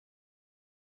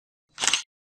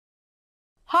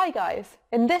Hi guys,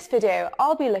 in this video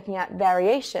I'll be looking at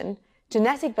variation,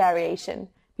 genetic variation,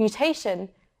 mutation,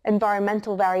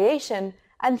 environmental variation,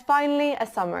 and finally a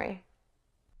summary.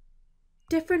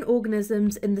 Different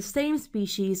organisms in the same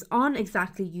species aren't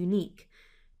exactly unique.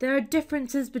 There are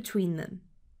differences between them.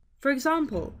 For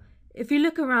example, if you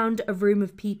look around a room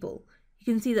of people, you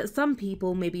can see that some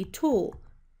people may be tall,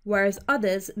 whereas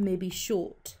others may be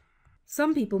short.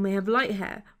 Some people may have light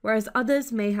hair, whereas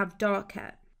others may have dark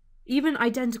hair. Even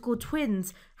identical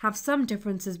twins have some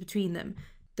differences between them,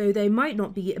 though they might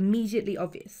not be immediately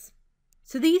obvious.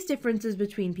 So these differences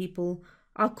between people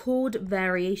are called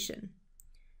variation.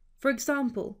 For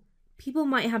example, people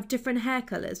might have different hair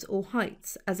colours or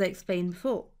heights, as I explained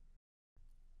before.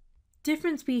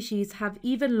 Different species have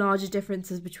even larger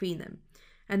differences between them,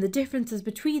 and the differences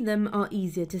between them are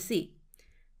easier to see.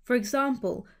 For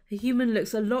example, a human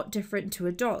looks a lot different to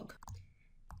a dog.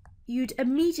 You'd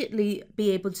immediately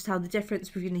be able to tell the difference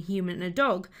between a human and a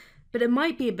dog, but it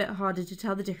might be a bit harder to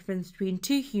tell the difference between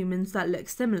two humans that look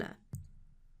similar.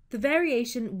 The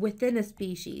variation within a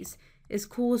species is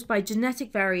caused by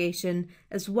genetic variation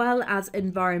as well as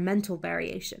environmental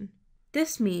variation.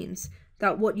 This means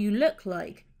that what you look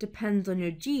like depends on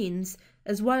your genes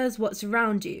as well as what's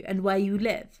around you and where you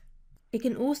live. It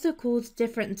can also cause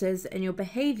differences in your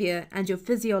behaviour and your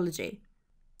physiology.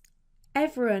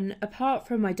 Everyone, apart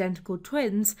from identical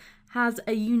twins, has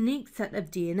a unique set of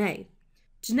DNA.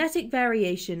 Genetic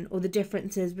variation, or the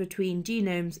differences between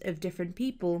genomes of different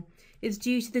people, is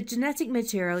due to the genetic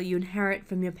material you inherit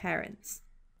from your parents.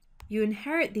 You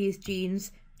inherit these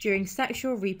genes during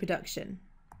sexual reproduction.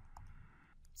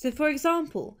 So for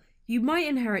example, you might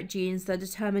inherit genes that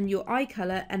determine your eye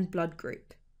colour and blood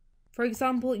group. For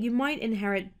example, you might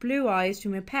inherit blue eyes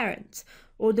from your parents,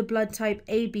 or the blood type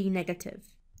AB negative.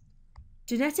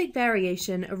 Genetic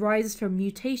variation arises from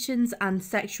mutations and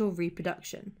sexual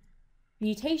reproduction.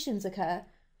 Mutations occur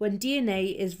when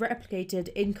DNA is replicated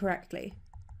incorrectly.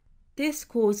 This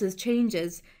causes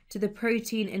changes to the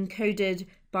protein encoded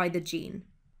by the gene.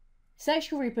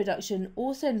 Sexual reproduction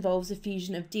also involves the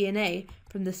fusion of DNA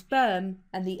from the sperm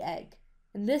and the egg,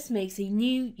 and this makes a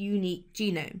new, unique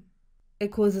genome.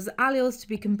 It causes alleles to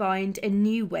be combined in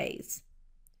new ways.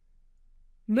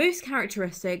 Most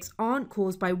characteristics aren't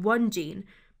caused by one gene,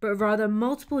 but rather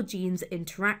multiple genes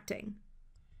interacting.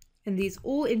 And these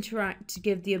all interact to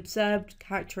give the observed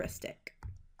characteristic.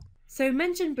 So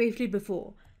mentioned briefly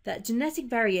before that genetic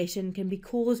variation can be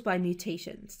caused by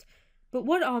mutations. But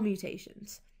what are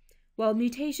mutations? Well,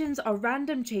 mutations are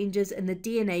random changes in the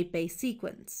DNA base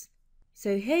sequence.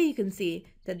 So here you can see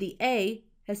that the A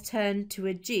has turned to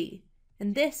a G,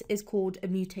 and this is called a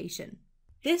mutation.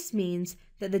 This means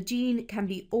that the gene can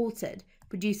be altered,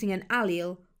 producing an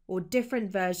allele or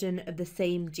different version of the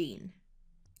same gene.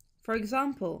 For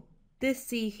example, this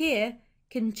C here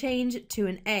can change to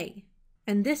an A,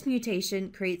 and this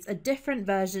mutation creates a different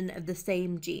version of the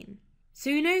same gene. So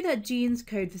you know that genes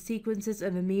code for sequences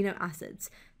of amino acids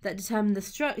that determine the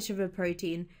structure of a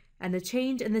protein, and a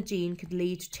change in the gene could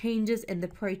lead to changes in the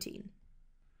protein.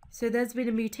 So there's been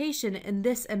a mutation in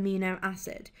this amino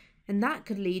acid, and that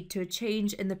could lead to a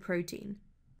change in the protein.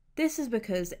 This is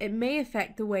because it may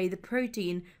affect the way the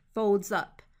protein folds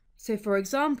up. So for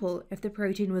example, if the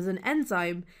protein was an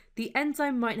enzyme, the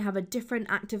enzyme might have a different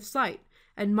active site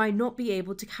and might not be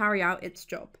able to carry out its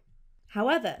job.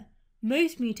 However,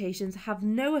 most mutations have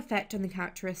no effect on the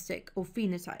characteristic or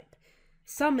phenotype.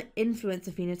 Some influence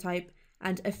the phenotype,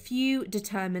 and a few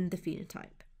determine the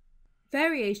phenotype.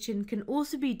 Variation can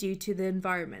also be due to the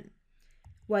environment.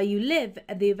 Where you live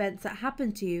and the events that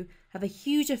happen to you have a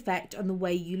huge effect on the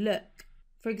way you look.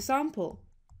 For example,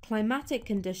 climatic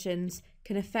conditions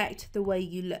can affect the way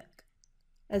you look,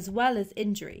 as well as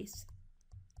injuries.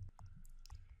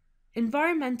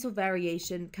 Environmental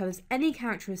variation covers any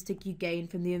characteristic you gain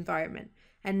from the environment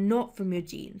and not from your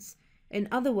genes. In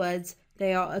other words,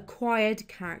 they are acquired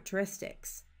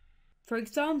characteristics. For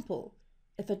example,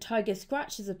 if a tiger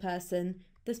scratches a person,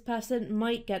 this person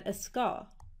might get a scar.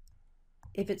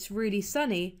 If it's really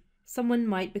sunny, someone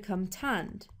might become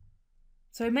tanned.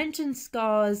 So I mentioned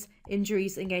scars,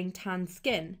 injuries, and getting tanned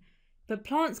skin, but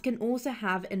plants can also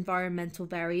have environmental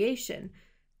variation,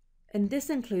 and this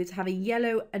includes having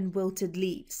yellow and wilted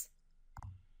leaves.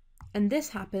 And this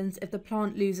happens if the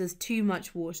plant loses too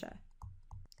much water.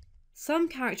 Some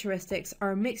characteristics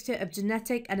are a mixture of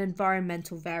genetic and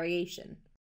environmental variation.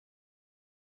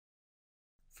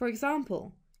 For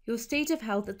example, your state of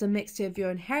health is a mixture of your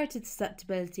inherited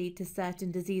susceptibility to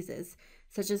certain diseases,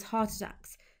 such as heart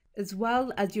attacks, as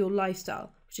well as your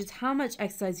lifestyle, which is how much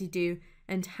exercise you do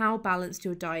and how balanced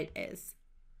your diet is.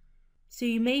 So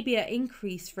you may be at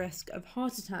increased risk of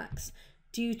heart attacks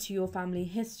due to your family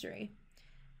history.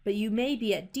 But you may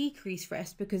be at decreased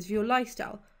risk because of your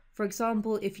lifestyle, for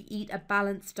example, if you eat a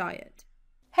balanced diet.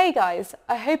 Hey guys,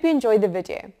 I hope you enjoyed the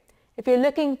video. If you're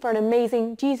looking for an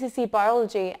amazing GCSE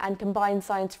biology and combined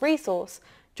science resource,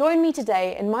 join me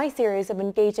today in my series of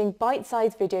engaging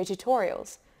bite-sized video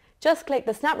tutorials. Just click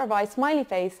the Snap Revise smiley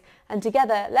face and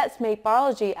together let's make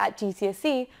biology at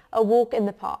GCSE a walk in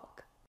the park.